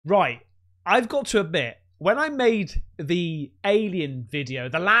Right. I've got to admit, when I made the alien video,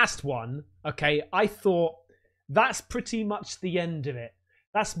 the last one, okay, I thought that's pretty much the end of it.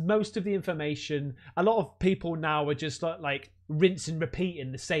 That's most of the information. A lot of people now are just like rinse and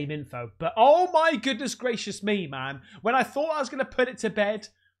repeating the same info. But oh my goodness gracious me, man. When I thought I was going to put it to bed,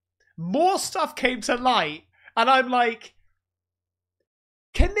 more stuff came to light. And I'm like,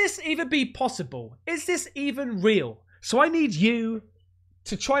 can this even be possible? Is this even real? So I need you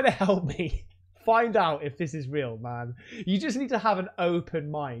to try to help me find out if this is real, man. You just need to have an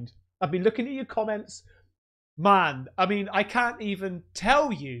open mind. I've been looking at your comments. Man, I mean, I can't even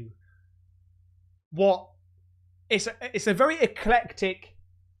tell you what... It's a very eclectic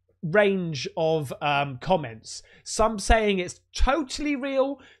range of comments. Some saying it's totally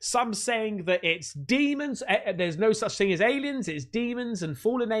real. Some saying that it's demons. There's no such thing as aliens. It's demons and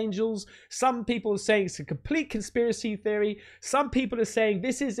fallen angels. Some people are saying it's a complete conspiracy theory. Some people are saying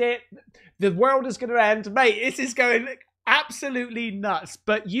this is it. The world is going to end. Mate, this is going absolutely nuts.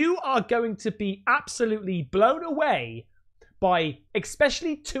 But you are going to be absolutely blown away by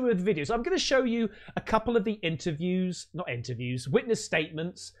especially two of the videos. I'm going to show you a couple of the witness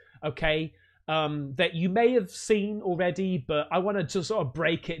statements, okay, that you may have seen already, but I want to just sort of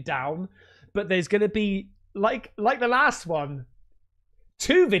break it down. But there's going to be, like the last one,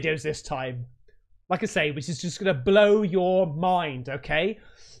 two videos this time, like I say, which is just going to blow your mind, okay?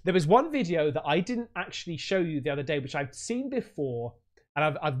 There was one video that I didn't actually show you the other day, which I've seen before,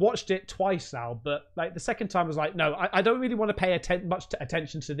 and I've watched it twice now, but like the second time I was like, no, I don't really want to pay much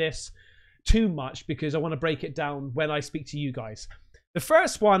attention to this too much because I want to break it down when I speak to you guys. The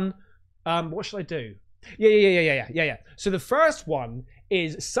first one, what should I do? Yeah. So the first one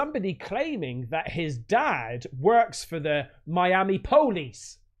is somebody claiming that his dad works for the Miami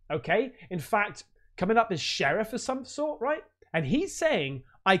police, okay? In fact, coming up as sheriff of some sort, right? And he's saying,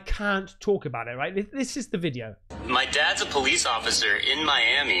 I can't talk about it, right? This is the video. My dad's a police officer in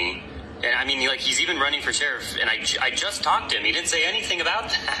Miami, and I mean, like, he's even running for sheriff, and I just talked to him. He didn't say anything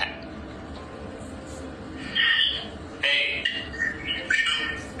about that. Hey,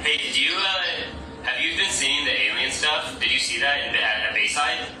 did you, have you been seeing the alien stuff? Did you see that at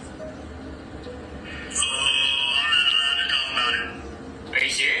Bayside? I'm not allowed to talk about it. Are you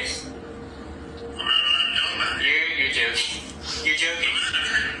serious? I'm not allowed to talk about it. You're joking. You're joking.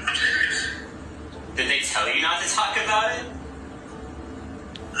 I'm serious. Did they tell you not to talk about it?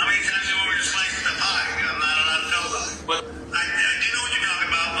 How many times do you want me to slice the pie? I'm not allowed to talk about it. What? I do know what you're talking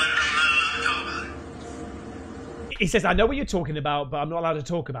about, but I'm not allowed to talk about it. He says, I know what you're talking about, but I'm not allowed to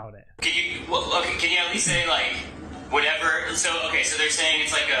talk about it. Can you at least say, like, whatever? So they're saying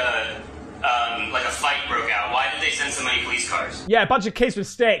it's like a fight broke out. Why did they send so many police cars? Yeah, a bunch of kids with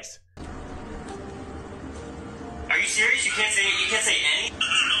sticks. Are you serious? You can't say any? I don't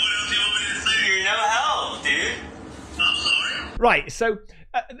know what else you want me to say. You're no help, dude. I'm sorry. Right, so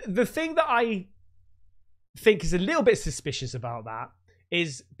the thing that I think is a little bit suspicious about that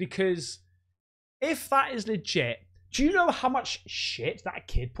is because if that is legit, do you know how much shit that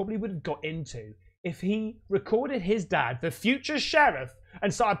kid probably would have got into if he recorded his dad, the future sheriff,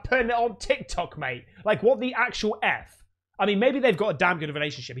 and started putting it on TikTok, mate? Like, what the actual F? I mean, maybe they've got a damn good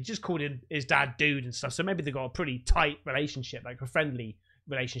relationship. He just called his dad dude and stuff. So maybe they've got a pretty tight relationship, like a friendly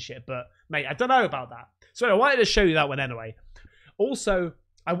relationship. But, mate, I don't know about that. So I wanted to show you that one anyway. Also,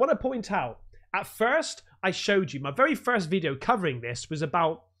 I want to point out, at first, I showed you, my very first video covering this was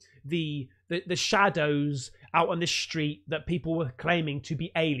about the shadows out on the street that people were claiming to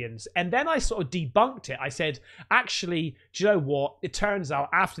be aliens. And then I sort of debunked it. I said, actually, do you know what? It turns out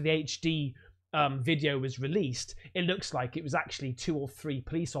after the HD video was released, it looks like it was actually 2 or 3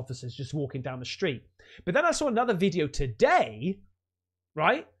 police officers just walking down the street. But then I saw another video today,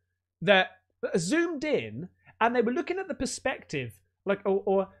 right, that zoomed in and they were looking at the perspective, like,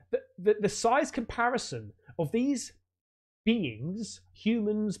 or the size comparison of these beings,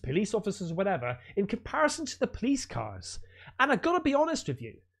 humans, police officers, whatever, in comparison to the police cars. And I gotta be honest with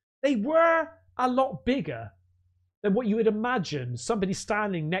you, they were a lot bigger than what you would imagine somebody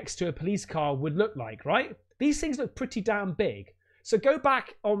standing next to a police car would look like, right? These things look pretty damn big. So go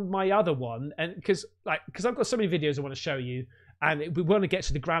back on my other one, and because I've got so many videos I want to show you, and we want to get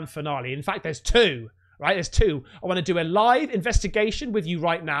to the grand finale. In fact, there's 2, right? There's 2. I want to do a live investigation with you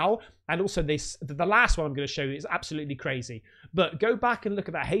right now, and also the last one I'm going to show you is absolutely crazy. But go back and look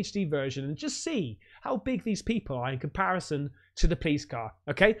at that HD version and just see how big these people are in comparison to the police car,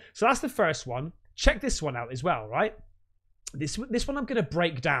 okay? So that's the first one. Check this one out as well, right? This one I'm going to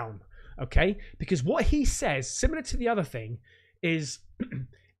break down, okay? Because what he says, similar to the other thing, is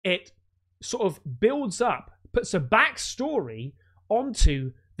it sort of builds up, puts a backstory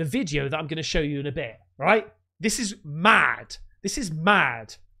onto the video that I'm going to show you in a bit, right? This is mad. This is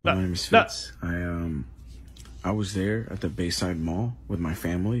mad. My name is Fitz. I was there at the Bayside Mall with my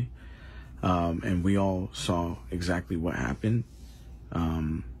family, and we all saw exactly what happened.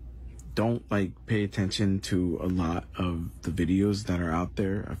 Don't like pay attention to a lot of the videos that are out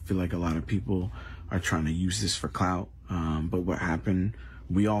there. I feel like a lot of people are trying to use this for clout. But what happened,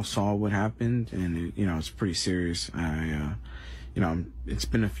 we all saw what happened, and it, you know, it's pretty serious. You know, it's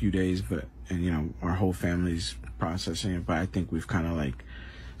been a few days, and you know, our whole family's processing it, but I think we've kind of like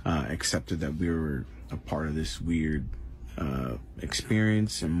accepted that we were a part of this weird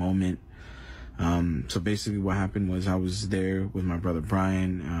experience and moment. So basically what happened was I was there with my brother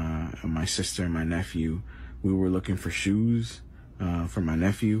Brian, and my sister and my nephew. We were looking for shoes for my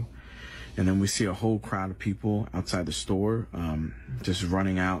nephew, and then we see a whole crowd of people outside the store, just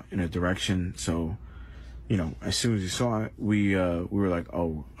running out in a direction. So, you know, as soon as we saw it, we were like,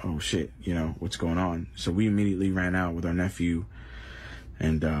 oh shit, you know, what's going on? So we immediately ran out with our nephew,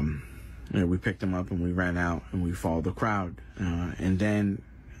 and you know, we picked him up and we ran out and we followed the crowd, and then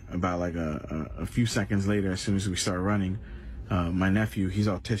about like a few seconds later, as soon as we started running, my nephew, he's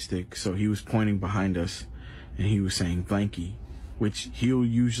autistic, so he was pointing behind us and he was saying blanky, which he'll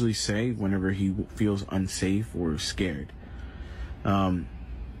usually say whenever he feels unsafe or scared.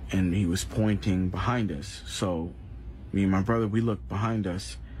 And he was pointing behind us. So me and my brother, we look behind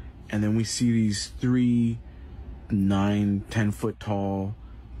us, and then we see these 3 9-10 foot tall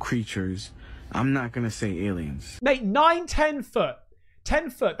creatures. I'm not gonna say aliens. Mate, 9-10 foot. 10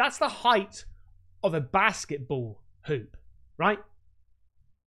 foot, that's the height of a basketball hoop, right?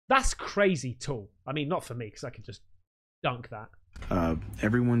 That's crazy tall. I mean, not for me, because I could just dunk that.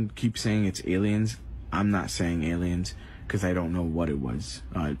 Everyone keeps saying it's aliens. I'm not saying aliens, because I don't know what it was.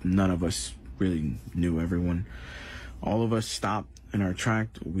 None of us really knew everyone. All of us stopped in our track.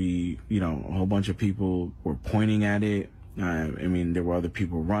 We, you know, a whole bunch of people were pointing at it. I mean, there were other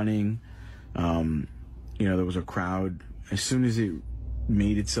people running. You know, there was a crowd. As soon as it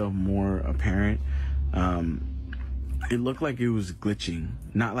made itself more apparent, it looked like it was glitching,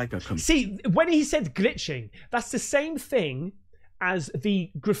 not like a see, when he said glitching, that's the same thing as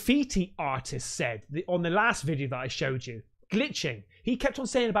the graffiti artist said on the last video that I showed you. Glitching. He kept on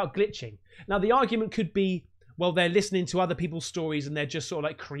saying about glitching. Now the argument could be, well, they're listening to other people's stories and they're just sort of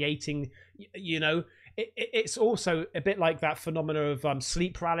like creating, you know. It's also a bit like that phenomena of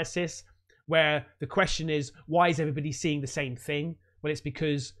sleep paralysis, where the question is, why is everybody seeing the same thing? Well, it's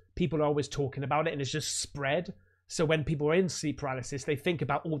because people are always talking about it and it's just spread. So when people are in sleep paralysis, they think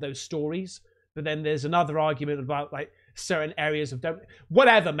about all those stories. But then there's another argument about like certain areas of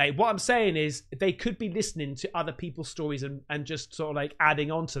whatever, mate. What I'm saying is they could be listening to other people's stories and just sort of like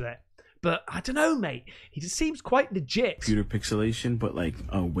adding on to that. But I don't know, mate. He just seems quite legit. Computer pixelation, but like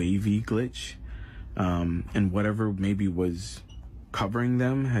a wavy glitch. And whatever maybe was covering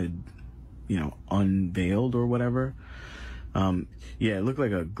them had, you know, unveiled or whatever. Yeah, it looked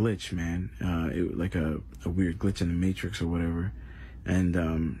like a glitch, man. It like a weird glitch in the Matrix or whatever.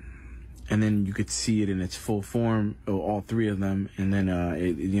 And then you could see it in its full form, all 3 of them. And then,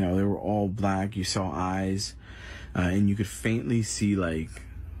 you know, they were all black. You saw eyes, and you could faintly see like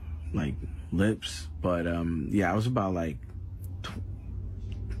lips. But, yeah, I was about like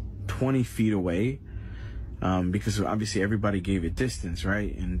 20 feet away, because obviously everybody gave it distance,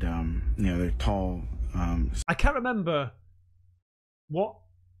 right? And, you know, they're tall. I can't remember. What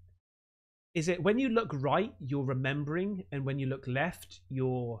is it? When you look right, you're remembering, and when you look left,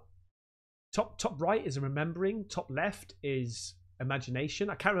 you're top right is a remembering, top left is imagination.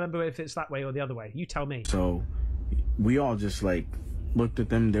 I can't remember if it's that way or the other way. You tell me. So we all just like looked at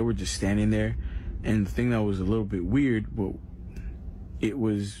them. They were just standing there, and the thing that was a little bit weird, but it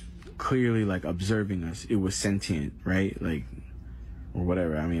was clearly like observing us. It was sentient, right? Like, or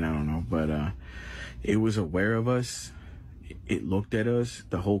whatever. I mean, I don't know, but it was aware of us. It looked at us,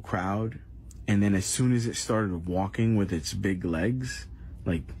 the whole crowd, and then as soon as it started walking with its big legs,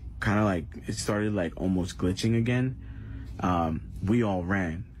 like kind of like it started like almost glitching again, we all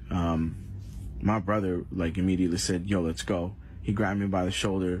ran. My brother like immediately said, yo, let's go. He grabbed me by the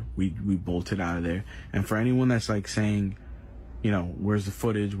shoulder. We bolted out of there. And for anyone that's like saying, you know, where's the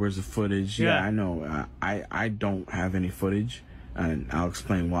footage? Where's the footage? Yeah, I know. I don't have any footage, and I'll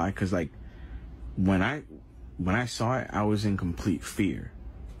explain why. Because like when I saw it, I was in complete fear.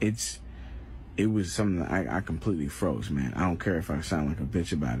 It was something that I completely froze, man. I don't care if I sound like a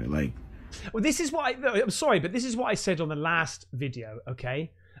bitch about it. Like, well, this is what I'm sorry, but this is what I said on the last video,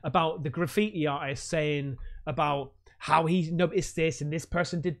 okay? About the graffiti artist saying, about how he noticed this and this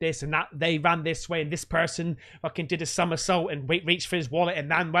person did this and that they ran this way and this person fucking did a somersault and reached for his wallet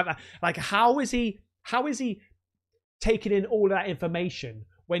and then went like, how is he taking in all that information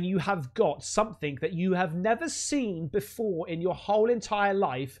when you have got something that you have never seen before in your whole entire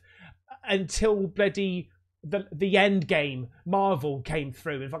life until bloody the end game Marvel came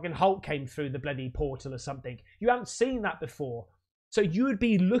through and fucking Hulk came through the bloody portal or something? You haven't seen that before, so you would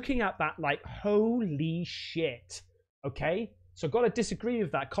be looking at that like, holy shit. Okay, so I've got to disagree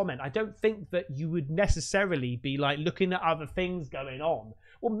with that comment. I don't think that you would necessarily be like looking at other things going on.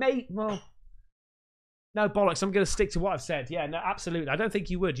 Well, no bollocks. I'm going to stick to what I've said. Yeah, no, absolutely. I don't think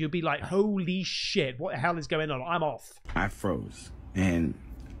you would. You'd be like, holy shit, what the hell is going on? I'm off. I froze, and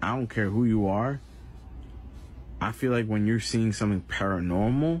I don't care who you are. I feel like when you're seeing something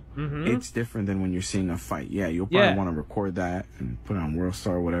paranormal, it's different than when you're seeing a fight. Yeah, you'll probably want to record that and put it on World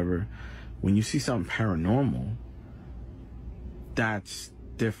Star or whatever. When you see something paranormal, that's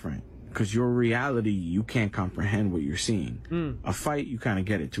different, because your reality, you can't comprehend what you're seeing. A fight, you kind of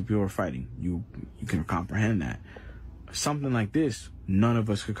get it. Two people are fighting, you can comprehend that. Something like this, none of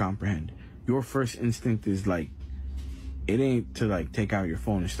us could comprehend. Your first instinct is like, it ain't to like take out your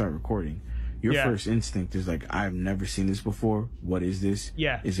phone and start recording. Your first instinct is like, I've never seen this before. What is this?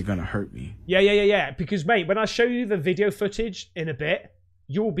 Is it gonna hurt me? Yeah. Because mate, when I show you the video footage in a bit,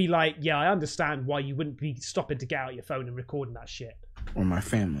 you'll be like, yeah, I understand why you wouldn't be stopping to get out your phone and recording that shit. Or my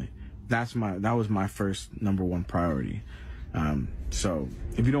family. That was my first number one priority. So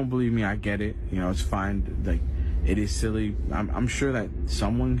if you don't believe me, I get it. You know, it's fine. Like, it is silly. I'm sure that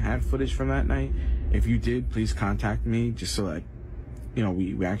someone had footage from that night. If you did, please contact me just so that, you know,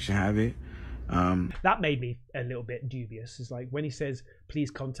 we actually have it. That made me a little bit dubious. It's like when he says, please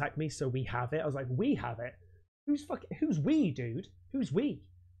contact me so we have it. I was like, we have it? Who's we, dude? Who's we?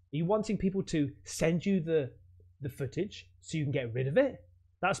 Are you wanting people to send you the footage so you can get rid of it?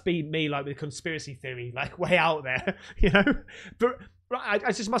 That's been me, like, with conspiracy theory, like, way out there, you know? But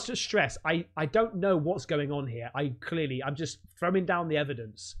I just must stress, I don't know what's going on here. I'm just throwing down the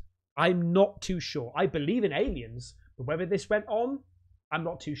evidence. I'm not too sure. I believe in aliens, but whether this went on, I'm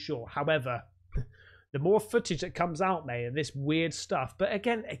not too sure. However, the more footage that comes out, mate, and this weird stuff, but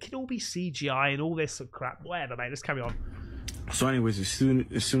again, it can all be CGI and all this sort of crap. Whatever, mate, let's carry on. So anyways, as soon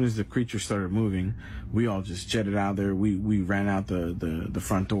as the creature started moving, we all just jetted out there. We ran out the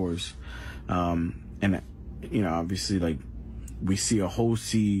front doors. And, you know, obviously, like, we see a whole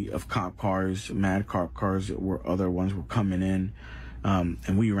sea of cop cars, mad cop cars, where other ones were coming in.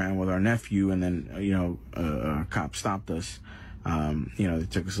 And we ran with our nephew, and then, you know, a cop stopped us. You know, they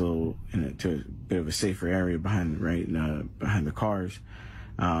took us a little to a bit of a safer area behind the cars.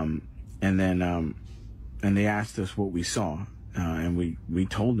 And they asked us what we saw. And we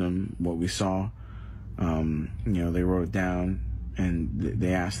told them what we saw. You know, they wrote it down, and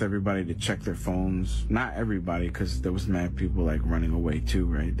they asked everybody to check their phones. Not everybody, because there was mad people like running away too,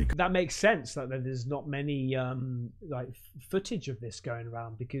 right? That makes sense. That there's not many like footage of this going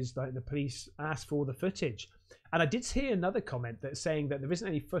around, because like the police asked for the footage. And I did hear another comment that's saying that there isn't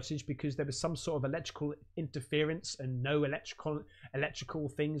any footage because there was some sort of electrical interference and no electrical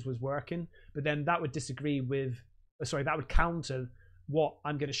things was working. But then that would that would counter what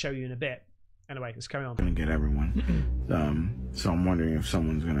I'm going to show you in a bit. Anyway, let's carry on. I'm going to get everyone. So I'm wondering if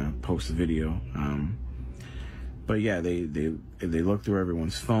someone's going to post a video. But yeah, they looked through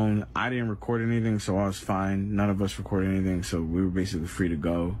everyone's phone. I didn't record anything, so I was fine. None of us recorded anything, so we were basically free to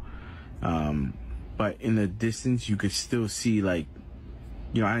go. But in the distance, you could still see, like,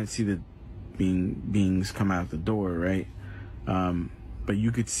 you know, I didn't see the beings come out the door, right? But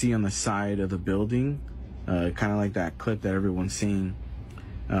you could see on the side of the building, kind of like that clip that everyone's seeing,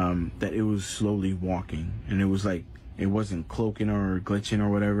 that it was slowly walking. And it was like, it wasn't cloaking or glitching or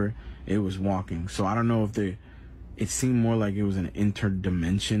whatever. It was walking. So I don't know if it seemed more like it was an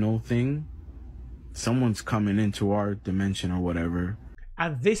interdimensional thing. Someone's coming into our dimension or whatever.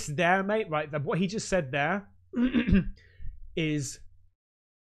 And this there, mate, right, what he just said there is,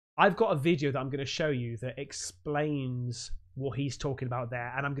 I've got a video that I'm going to show you that explains what he's talking about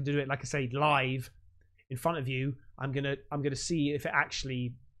there, and I'm going to do it, like I say, live in front of you. I'm going to see if it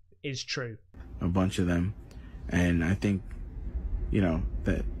actually is true. A bunch of them, and I think, you know,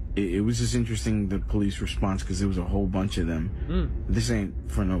 that it was just interesting, the police response, because there was a whole bunch of them. This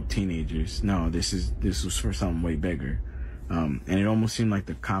ain't for no teenagers. No, this was for something way bigger. And it almost seemed like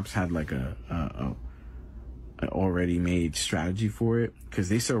the cops had like a already made strategy for it, because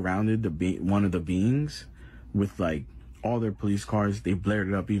they surrounded one of the beings with like all their police cars. They blared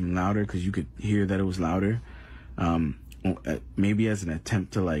it up even louder because you could hear that it was louder. And maybe as an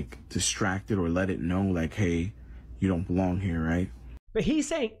attempt to like distract it or let it know like, hey, you don't belong here, right? But he's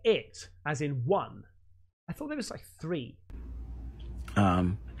saying it as in one. I thought there was like three.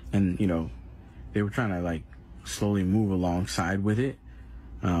 And you know, they were trying to like slowly move alongside with it.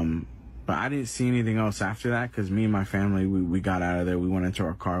 But I didn't see anything else after that, because me and my family, we got out of there. We went into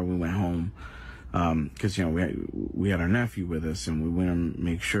our car, we went home, because you know we had our nephew with us, and we went to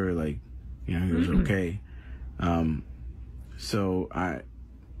make sure like, you know, he was okay. So I'm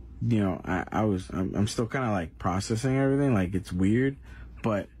still kind of like processing everything. Like, it's weird,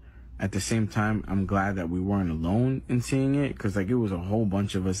 but at the same time, I'm glad that we weren't alone in seeing it, because like it was a whole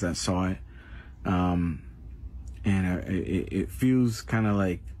bunch of us that saw it. And it feels kind of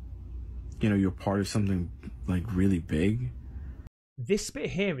like, you know, you're part of something like really big. This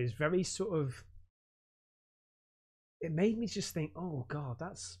bit here is very sort of, it made me just think, oh God,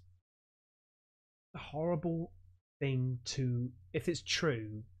 that's a horrible thing to, if it's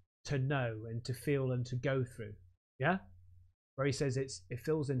true, to know and to feel and to go through. Yeah? Where he says it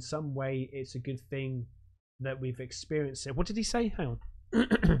feels in some way it's a good thing that we've experienced it. What did he say? Hang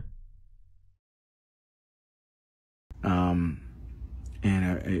on.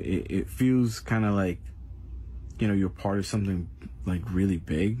 And it feels kind of like, you know, you're part of something like really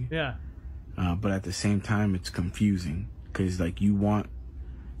big. Yeah. But at the same time, it's confusing, because like you want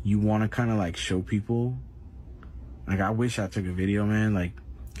to kind of like show people. Like, I wish I took a video, man. Like,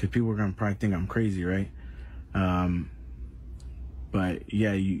 because people are gonna probably think I'm crazy, right? But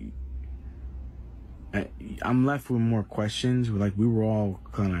yeah, I'm left with more questions. Like, we were all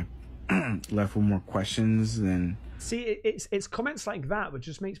kind of left with more questions than. See, it's comments like that which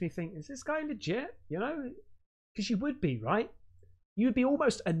just makes me think, is this guy legit? You know, because you would be, right? You would be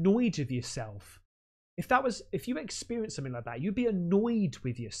almost annoyed with yourself if you experienced something like that. You'd be annoyed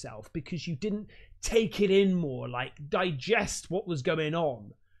with yourself because you didn't take it in more, like digest what was going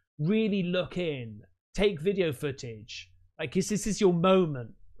on, really look in, take video footage, like, this is your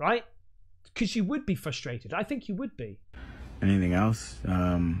moment, right? Because you would be frustrated. I think you would be. Anything else?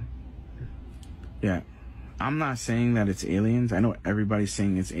 Yeah, I'm not saying that it's aliens. I know everybody's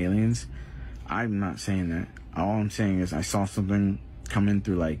saying it's aliens. I'm not saying that. All I'm saying is I saw something come in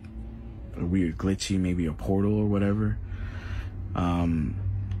through like a weird glitchy, maybe a portal or whatever. And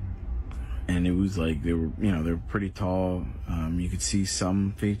it was like they were pretty tall. You could see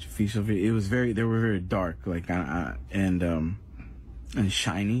some facial. They were very dark, like and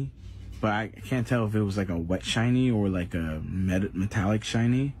shiny, but I can't tell if it was like a wet shiny or like a metallic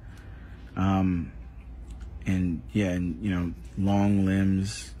shiny. And yeah, and you know, long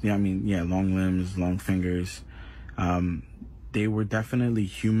limbs. Yeah, I mean, yeah, long limbs, long fingers. They were definitely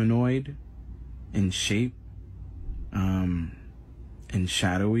humanoid in shape, and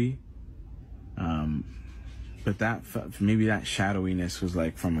shadowy. But that maybe that shadowiness was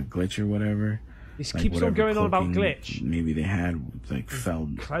like from a glitch or whatever. This like keeps on going on about glitch. Maybe they had like fell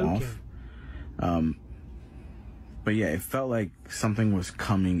off. But yeah, it felt like something was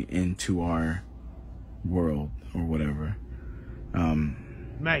coming into our world or whatever.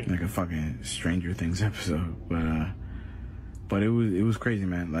 Mate, like a fucking Stranger Things episode. But it was crazy,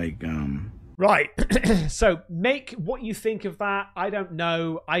 man. Like right. So make what you think of that. I don't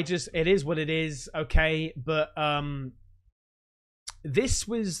know. It is what it is. Okay. But this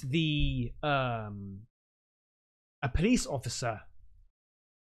was a police officer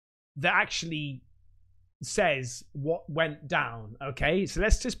that actually says what went down. Okay. So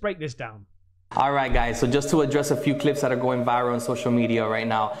let's just break this down. All right, guys, so just to address a few clips that are going viral on social media right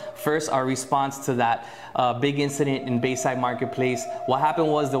now. First, our response to that big incident in Bayside Marketplace. What happened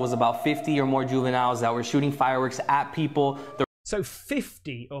was there was about 50 or more juveniles that were shooting fireworks at people. So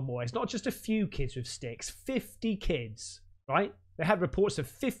 50 or more. It's not just a few kids with sticks. 50 kids, right? They had reports of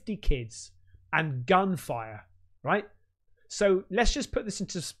 50 kids and gunfire, right? So let's just put this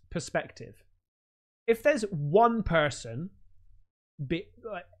into perspective. If there's one person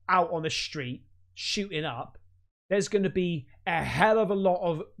out on the street shooting up, there's going to be a hell of a lot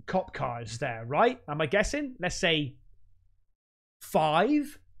of cop cars there, right? Am I guessing? Let's say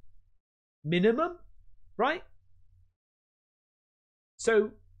 5 minimum, right?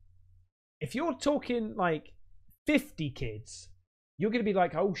 So if you're talking like 50 kids, you're going to be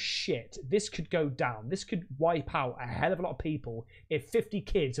like, oh shit, this could go down. This could wipe out a hell of a lot of people if 50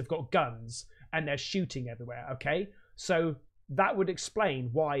 kids have got guns and they're shooting everywhere, okay? So that would explain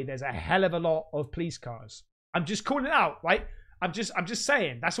why there's a hell of a lot of police cars. I'm just calling it out, right? I'm just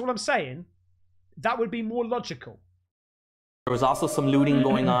saying. That's all I'm saying. That would be more logical. There was also some looting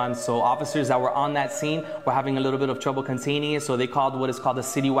going on, so officers that were on that scene were having a little bit of trouble containing it, so they called what is called a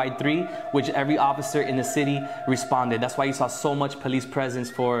citywide 3, which every officer in the city responded. That's why you saw so much police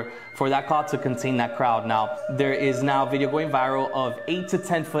presence for that call to contain that crowd. Now, there is now video going viral of 8 to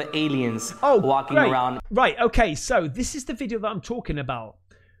 10 foot aliens walking around. Right, okay, so this is the video that I'm talking about.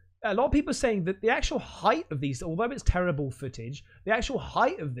 A lot of people are saying that the actual height of these, although it's terrible footage, the actual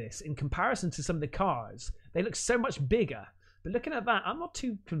height of this in comparison to some of the cars, they look so much bigger. But looking at that, I'm not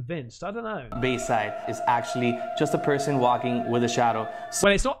too convinced. I don't know. Bayside is actually just a person walking with a shadow.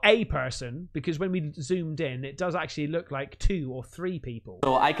 Well, it's not a person, because when we zoomed in, it does actually look like 2 or 3 people.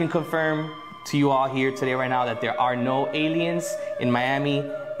 So I can confirm to you all here today right now that there are no aliens in Miami,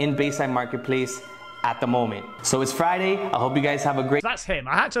 in Bayside Marketplace at the moment. So it's Friday. I hope you guys have a great... So that's him.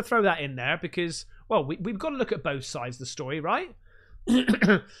 I had to throw that in there because, well, we've got to look at both sides of the story, right?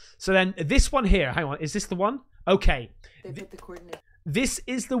 So then this one here, hang on, is this the one? Okay. They put the coordinates. This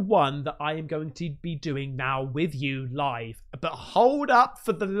is the one that I am going to be doing now with you live. But hold up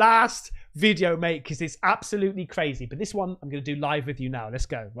for the last video, mate, because it's absolutely crazy. But this one I'm going to do live with you now. Let's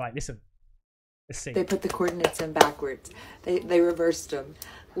go. Right, listen. Let's see. They put the coordinates in backwards. They reversed them.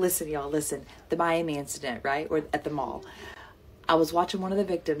 Listen, y'all, listen. The Miami incident, right? Or at the mall. I was watching one of the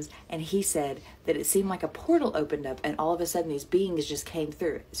victims, and he said that it seemed like a portal opened up, and all of a sudden these beings just came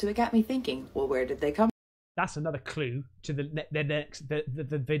through. So it got me thinking, well, where did they come That's another clue to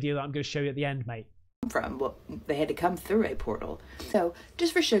the video that I'm going to show you at the end, mate. from? Well, they had to come through a portal. So,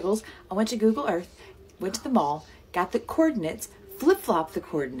 just for shiggles, I went to Google Earth, went to the mall, got the coordinates, flip-flopped the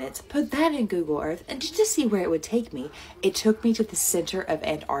coordinates, put that in Google Earth, and just to see where it would take me, it took me to the center of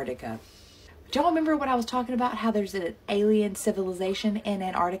Antarctica. Do y'all remember what I was talking about? How there's an alien civilization in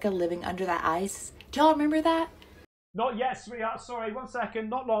Antarctica living under that ice? Do y'all remember that? Not yet, sweetheart. Sorry, 1 second.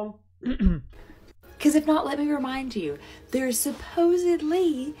 Not long. Because if not, let me remind you, there's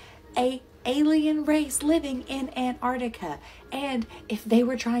supposedly a alien race living in Antarctica. And if they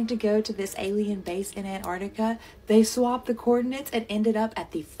were trying to go to this alien base in Antarctica, they swapped the coordinates and ended up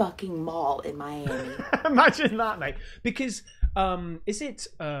at the fucking mall in Miami. Imagine that, mate. Because is it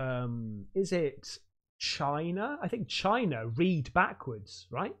China? I think China read backwards,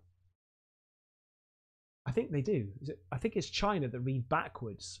 right? I think they do. I think it's China that read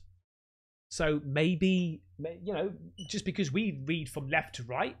backwards. So maybe, you know, just because we read from left to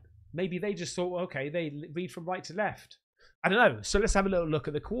right, maybe they just thought, okay, they read from right to left. I don't know. So let's have a little look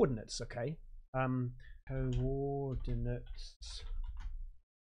at the coordinates, okay? Coordinates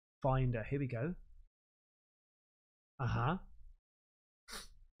finder. Here we go.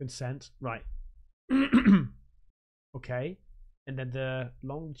 Consent. Right. Okay. And then the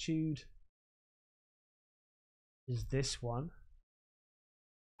longitude is this one.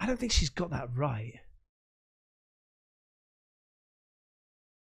 I don't think she's got that right.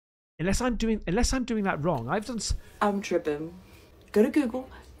 Unless I'm doing that wrong. I'm tripping. Go to Google,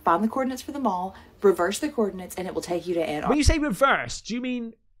 find the coordinates for the mall, reverse the coordinates, and it will take you to Antarctica. When you say reverse, do you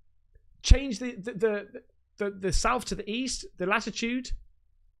mean change the south to the east, the latitude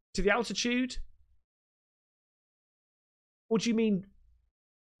to the altitude? Or do you mean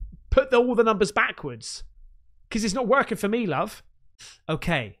put all the numbers backwards? Because it's not working for me, love.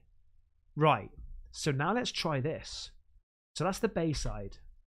 Okay, right. So now let's try this. So that's the Bayside.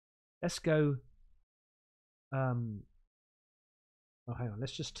 Let's go. Oh, hang on.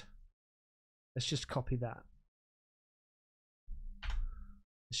 Let's just copy that.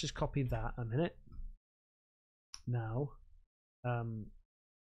 Let's just copy that a minute. Now,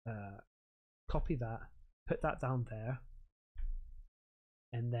 copy that. Put that down there,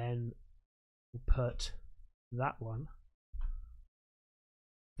 and then we'll put that one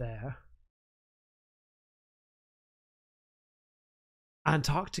there.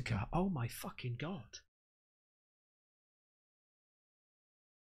 Antarctica. Oh my fucking god.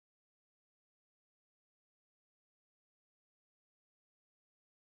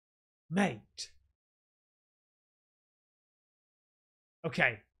 Mate.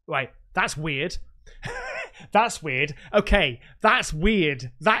 Okay, right. That's weird. That's weird. Okay, that's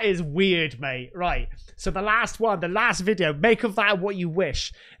weird. That is weird, mate. Right. So the last one, the last video, make of that what you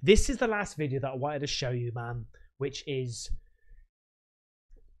wish. This is the last video that I wanted to show you, man, which is,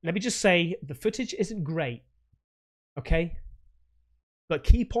 let me just say, the footage isn't great, okay? But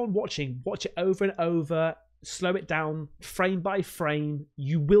keep on watching. Watch it over and over. Slow it down, frame by frame.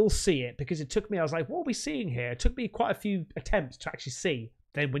 You will see it, because it took me, I was like, what are we seeing here? It took me quite a few attempts to actually see.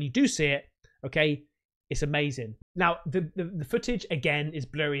 Then when you do see it, okay, it's amazing. Now, the footage, again, is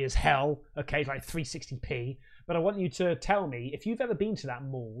blurry as hell, okay, like 360p. But I want you to tell me, if you've ever been to that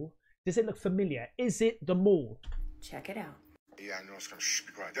mall, does it look familiar? Is it the mall? Check it out. Yeah, I know it's gonna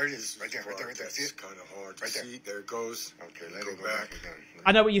be quiet. There it is, right there, right there, right there. See it? Kind of hard to Right there. see. There it goes. Okay, let it go back again.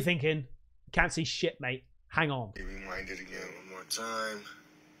 I know what you're thinking. Can't see shit, mate. Hang on. Rewind it again. One more time.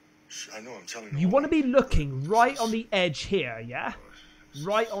 I know, I'm telling you. You want to be looking right on the edge here, yeah?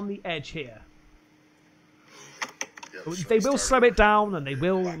 Right on the edge here. Yeah, They will slow it down and they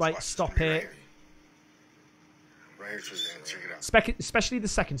will, like, watch. stop Right it. here. Right here to the end. Check it out. Especially the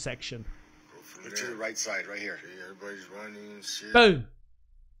second section. Go from Look to the there. right side, right here. See, everybody's running and shit. Boom.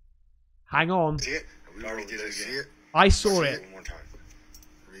 Hang on. See it? We already did it See again. it? I saw See it. one more time.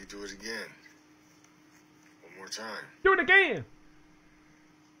 Redo it again. One more time. Do it again.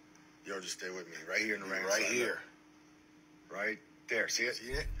 Yo, just stay with me. Right here in the right Right side. here. Right there. See it?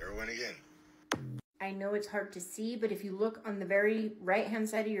 See it? There it went again. I know it's hard to see, but if you look on the very right-hand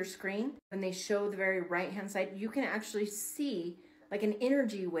side of your screen, when they show the very right-hand side, you can actually see like an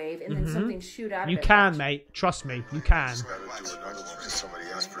energy wave and then something shoot out You of it. can, mate. Trust me. You can. Just gotta do another one because somebody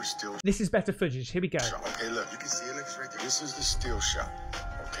asked for a still This is better footage. Here we go. shot. Okay, look, you can see it. Look, it's right there. This is the still shot.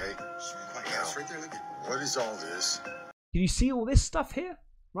 Okay? Yeah, it's right there. Look at What is all this? Can you see all this stuff here?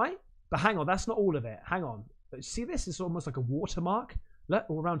 Right? But hang on. That's not all of it. Hang on. See this? It's almost like a watermark. Look,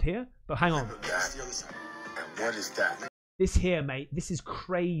 all around here. But hang on. That. And what is that? This here, mate. This is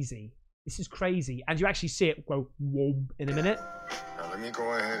crazy. This is crazy. And you actually see it go whoa in a minute. Now let me go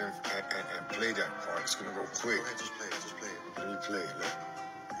ahead and play that part. It's gonna go quick. Just play it. Just play it. Let me play it. Look.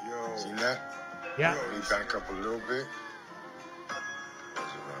 Yo. See that? Yeah. Let me back up a little bit. Let's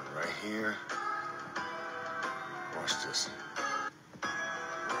run right here. Watch this.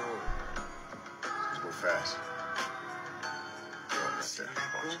 Whoa. Let's go fast. Go right there.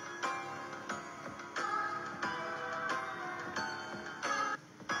 Watch.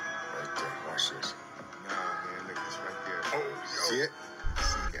 Right there. Watch this. Nah, man. Look, it's right there. Oh, yo. See it?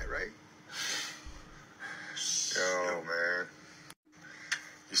 See that, right? Yo, man.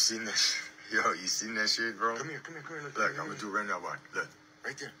 You seen this? Yo, you seen that shit, bro? Come here. Look, Look, I'm gonna do it right now, watch. Look.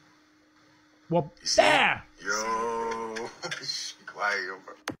 right there. Well, You see it? there. Yo. Quiet, yo,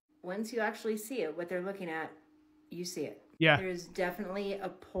 bro. Once you actually see it, what they're looking at, you see it. Yeah. There's definitely a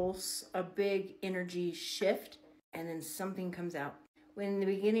pulse, a big energy shift, and then something comes out. When in the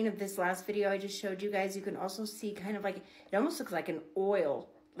beginning of this last video I just showed you guys, you can also see kind of like, it almost looks like an oil,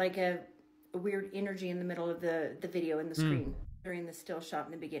 like a weird energy in the middle of the video in the screen during the still shot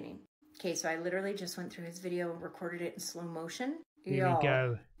in the beginning. Okay, so I literally just went through his video and recorded it in slow motion. Here we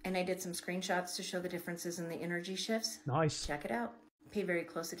go. And I did some screenshots to show the differences in the energy shifts. Nice. Check it out. Pay very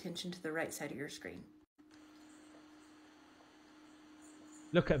close attention to the right side of your screen.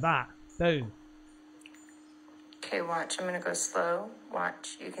 Look at that. Boom. Okay, watch. I'm going to go slow.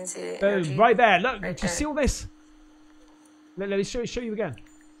 Watch. You can see the Boom. energy. Right there. Look. Right Do you see all this? Let me show you again.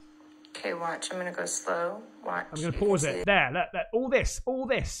 Okay, watch. I'm going to go slow. Watch. I'm going to pause it. There. Look. All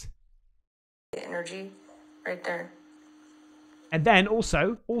this. The energy right there. And then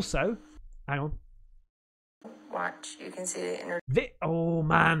also, hang on. Watch. You can see the energy. Oh,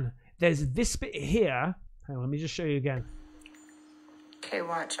 man. There's this bit here. Hang on. Let me just show you again. Okay,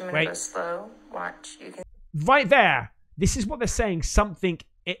 watch. I'm going to go slow. Watch. You can. Right there. This is what they're saying. Something.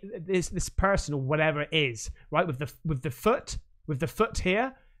 This person or whatever it is, right? With the foot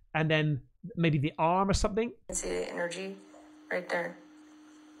here, and then maybe the arm or something. You can see the energy right there.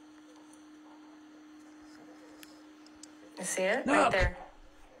 You see it? Look. Right there.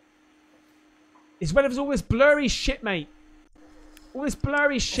 It's when there's all this blurry shit, mate. All this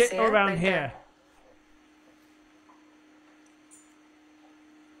blurry shit see it? around Right here. there.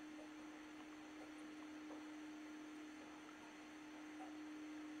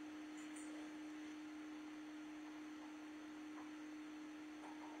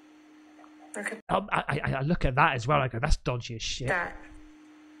 Look at I look at that as well. I go, that's dodgy as shit. that.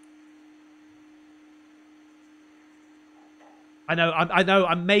 I know.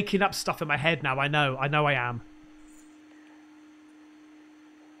 I'm making up stuff in my head now. I know. I am.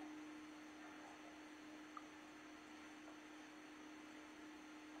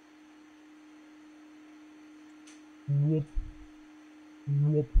 Whoop.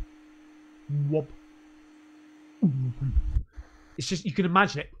 Whoop. Whoop. It's just, you can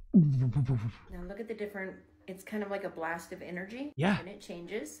imagine it. Now look at the different, it's kind of like a blast of energy. Yeah. And it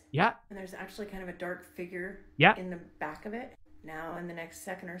changes. Yeah. And there's actually kind of a dark figure Yeah. in the back of it. Now in the next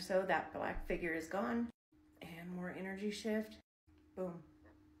second or so, that black figure is gone. And more energy shift. Boom.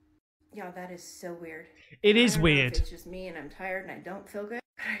 Yeah, that is so weird. It is I don't know if weird. it's just me and I'm tired and I don't feel good.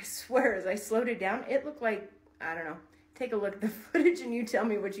 But I swear, as I slowed it down, it looked like, I don't know. Take a look at the footage and you tell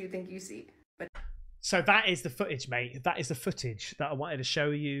me what you think you see. But So that is the footage, mate. That is the footage that I wanted to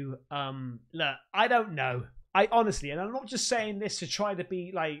show you. Look, I don't know. I honestly, and I'm not just saying this to try to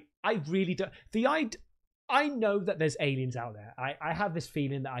be like, I really don't. I know that there's aliens out there. I have this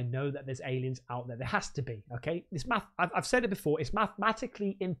feeling that I know that there's aliens out there. There has to be, okay? I've said it before. It's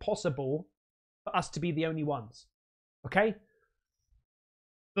mathematically impossible for us to be the only ones, okay?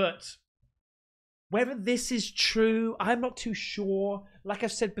 But whether this is true, I'm not too sure. Like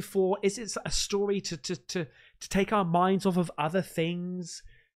I've said before, is it a story to take our minds off of other things?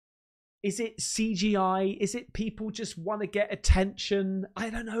 Is it CGI? Is it people just want to get attention? I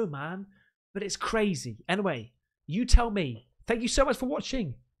don't know, man. But it's crazy. Anyway, you tell me. Thank you so much for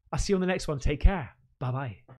watching. I'll see you on the next one. Take care. Bye-bye.